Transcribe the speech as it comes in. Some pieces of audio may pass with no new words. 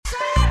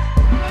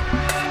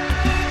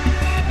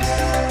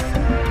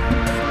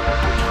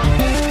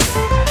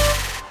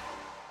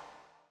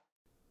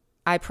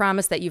I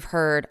promise that you've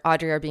heard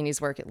Audrey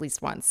Arbini's work at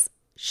least once.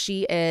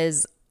 She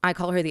is, I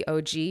call her the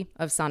OG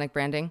of sonic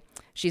branding.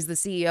 She's the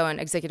CEO and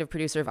executive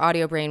producer of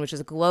AudioBrain, which is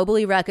a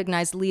globally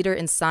recognized leader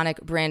in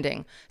sonic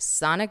branding.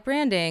 Sonic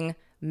branding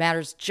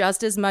matters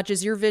just as much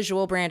as your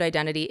visual brand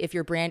identity if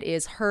your brand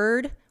is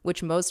heard,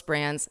 which most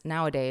brands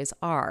nowadays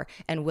are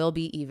and will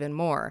be even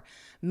more,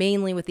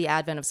 mainly with the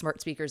advent of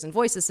smart speakers and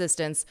voice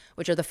assistants,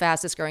 which are the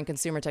fastest growing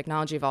consumer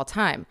technology of all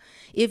time.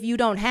 If you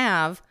don't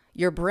have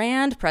your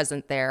brand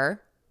present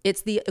there,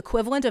 it's the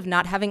equivalent of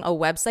not having a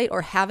website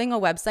or having a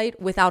website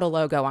without a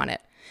logo on it.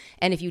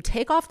 And if you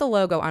take off the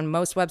logo on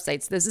most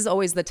websites, this is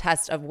always the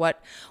test of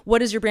what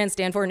does your brand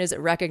stand for and is it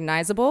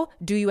recognizable?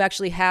 Do you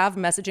actually have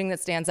messaging that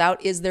stands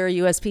out? Is there a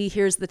USP?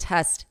 Here's the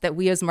test that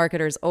we as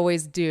marketers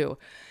always do.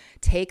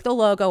 Take the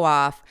logo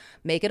off,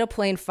 make it a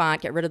plain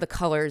font, get rid of the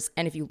colors.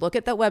 And if you look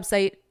at that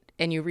website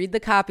and you read the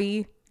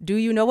copy, do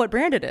you know what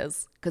brand it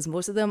is? Because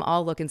most of them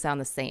all look and sound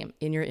the same.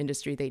 In your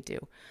industry, they do.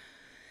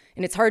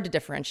 And it's hard to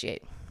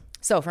differentiate.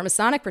 So from a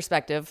sonic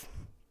perspective,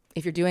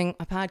 if you're doing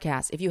a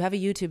podcast, if you have a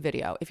YouTube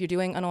video, if you're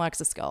doing an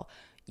Alexa skill,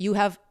 you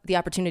have the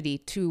opportunity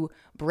to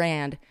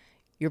brand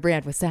your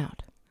brand with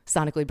sound,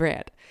 sonically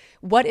brand.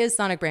 What is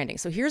sonic branding?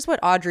 So here's what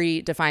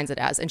Audrey defines it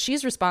as. And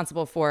she's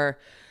responsible for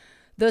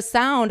the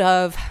sound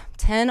of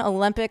 10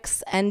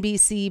 Olympics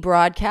NBC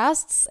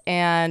broadcasts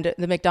and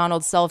the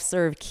McDonald's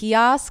self-serve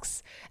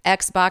kiosks,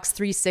 Xbox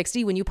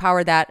 360. When you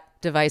power that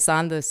device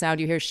on, the sound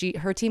you hear,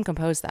 her team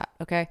composed that,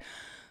 okay?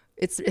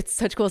 It's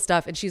such cool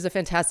stuff, and she's a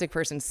fantastic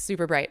person,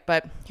 super bright.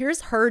 But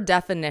here's her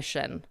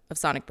definition of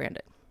sonic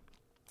branding.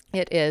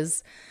 It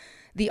is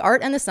the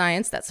art and the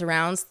science that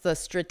surrounds the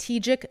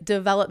strategic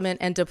development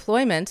and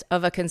deployment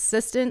of a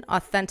consistent,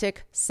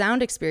 authentic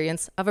sound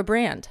experience of a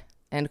brand,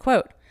 end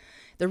quote.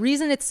 The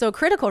reason it's so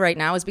critical right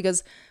now is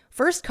because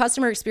first,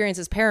 customer experience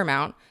is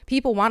paramount.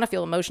 People want to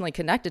feel emotionally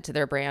connected to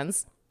their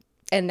brands.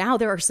 And now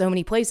there are so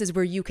many places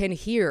where you can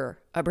hear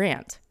a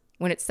brand.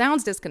 When it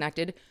sounds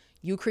disconnected,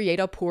 you create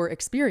a poor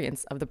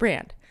experience of the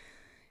brand.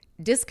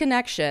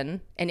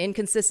 Disconnection and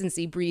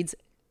inconsistency breeds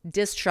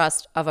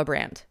distrust of a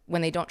brand.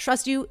 When they don't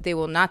trust you, they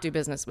will not do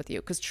business with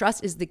you because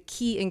trust is the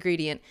key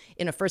ingredient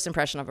in a first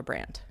impression of a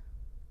brand.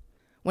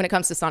 When it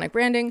comes to sonic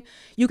branding,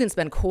 you can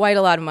spend quite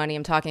a lot of money.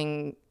 I'm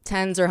talking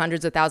tens or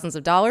hundreds of thousands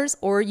of dollars,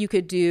 or you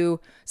could do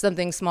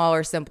something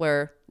smaller,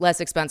 simpler,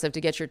 less expensive to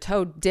get your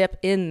toe dip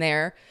in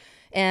there.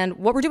 And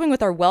what we're doing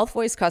with our Wealth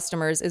Voice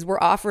customers is we're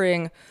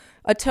offering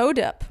a toe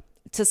dip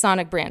to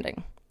sonic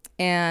branding.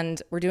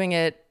 And we're doing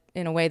it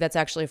in a way that's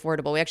actually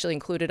affordable. We actually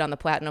include it on the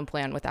Platinum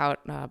plan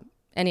without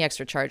any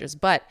extra charges.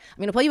 But I'm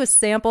going to play you a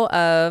sample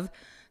of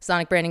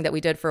sonic branding that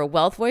we did for a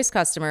Wealth Voice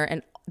customer.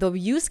 And the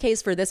use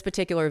case for this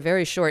particular,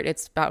 very short,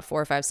 it's about 4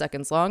 or 5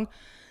 seconds long,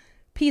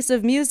 piece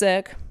of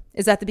music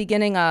is at the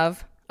beginning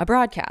of a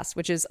broadcast,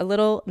 which is a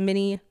little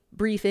mini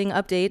briefing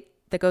update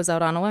that goes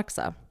out on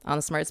Alexa, on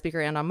the smart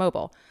speaker and on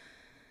mobile.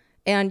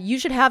 And you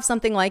should have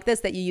something like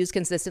this that you use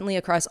consistently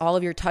across all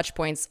of your touch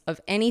points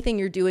of anything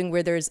you're doing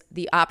where there's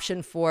the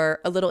option for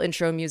a little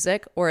intro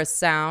music or a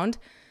sound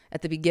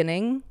at the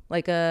beginning,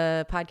 like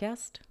a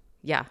podcast.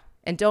 Yeah.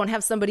 And don't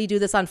have somebody do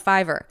this on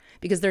Fiverr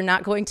because they're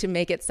not going to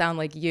make it sound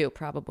like you.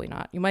 Probably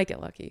not. You might get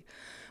lucky.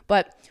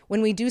 But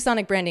when we do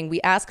sonic branding,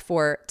 we ask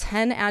for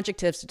 10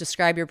 adjectives to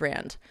describe your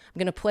brand. I'm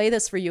going to play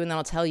this for you and then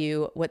I'll tell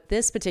you what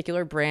this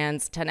particular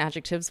brand's 10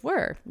 adjectives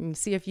were and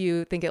see if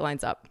you think it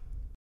lines up.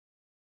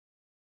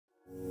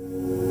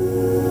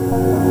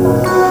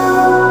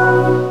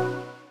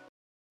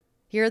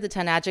 Here are the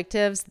 10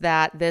 adjectives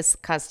that this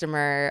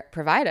customer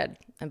provided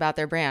about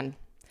their brand.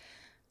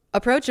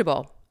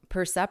 Approachable,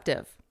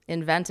 perceptive,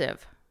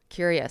 inventive,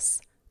 curious,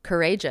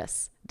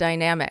 courageous,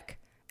 dynamic,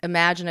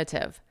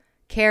 imaginative,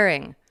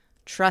 caring,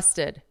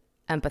 trusted,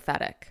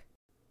 empathetic.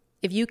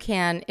 If you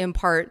can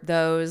impart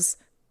those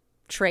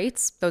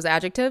traits, those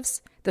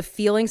adjectives, the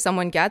feeling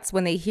someone gets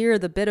when they hear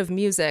the bit of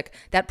music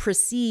that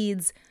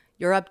precedes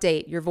your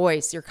update, your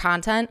voice, your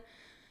content,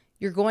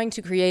 you're going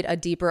to create a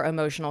deeper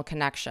emotional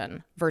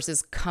connection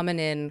versus coming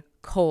in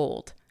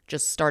cold,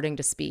 just starting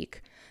to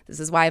speak. This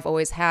is why I've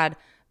always had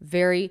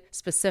very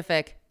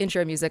specific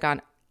intro music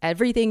on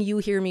everything you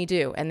hear me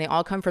do. And they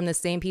all come from the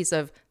same piece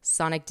of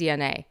sonic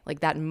DNA, like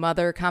that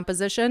mother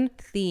composition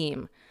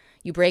theme.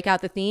 You break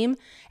out the theme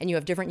and you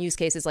have different use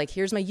cases like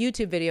here's my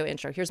YouTube video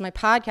intro, here's my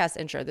podcast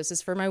intro, this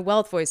is for my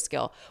Wealth Voice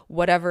skill,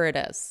 whatever it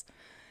is.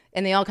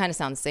 And they all kind of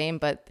sound the same,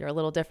 but they're a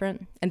little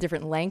different and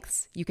different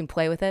lengths. You can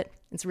play with it.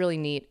 It's really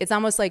neat. It's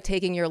almost like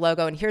taking your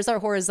logo and here's our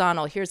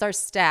horizontal, here's our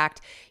stacked,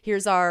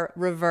 here's our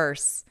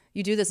reverse.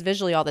 You do this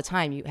visually all the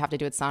time. You have to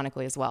do it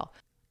sonically as well.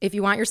 If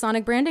you want your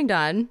sonic branding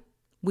done,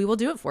 we will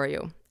do it for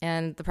you.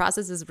 And the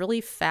process is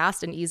really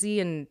fast and easy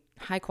and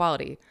high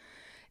quality.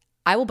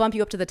 I will bump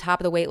you up to the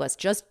top of the wait list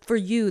just for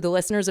you, the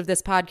listeners of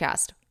this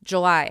podcast.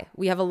 July,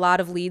 we have a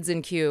lot of leads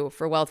in queue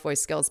for Wealth Voice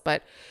skills,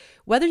 but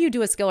whether you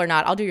do a skill or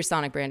not, I'll do your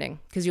sonic branding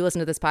because you listen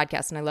to this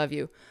podcast and I love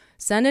you.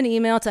 Send an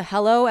email to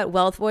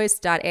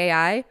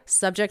hello@wealthvoice.ai,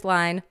 subject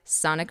line,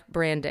 sonic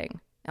branding.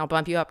 I'll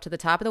bump you up to the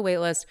top of the wait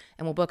list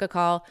and we'll book a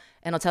call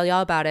and I'll tell you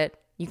all about it.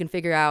 You can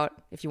figure out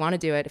if you want to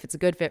do it, if it's a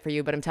good fit for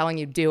you, but I'm telling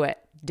you, do it.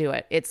 Do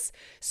it. It's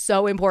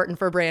so important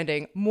for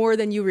branding, more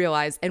than you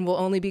realize, and will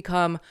only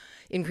become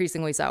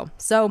increasingly so.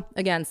 So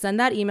again, send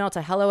that email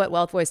to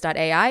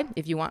hello@wealthvoice.ai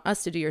if you want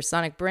us to do your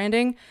sonic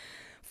branding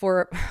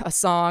for a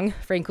song.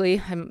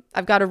 Frankly,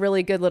 I've got a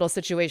really good little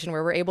situation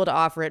where we're able to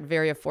offer it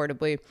very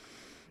affordably.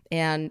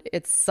 And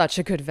it's such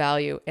a good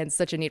value and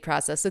such a neat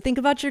process. So think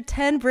about your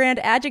 10 brand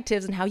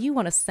adjectives and how you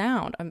want to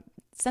sound.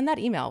 Send that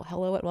email,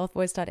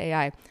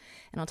 hello@wealthvoice.ai.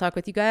 And I'll talk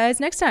with you guys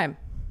next time.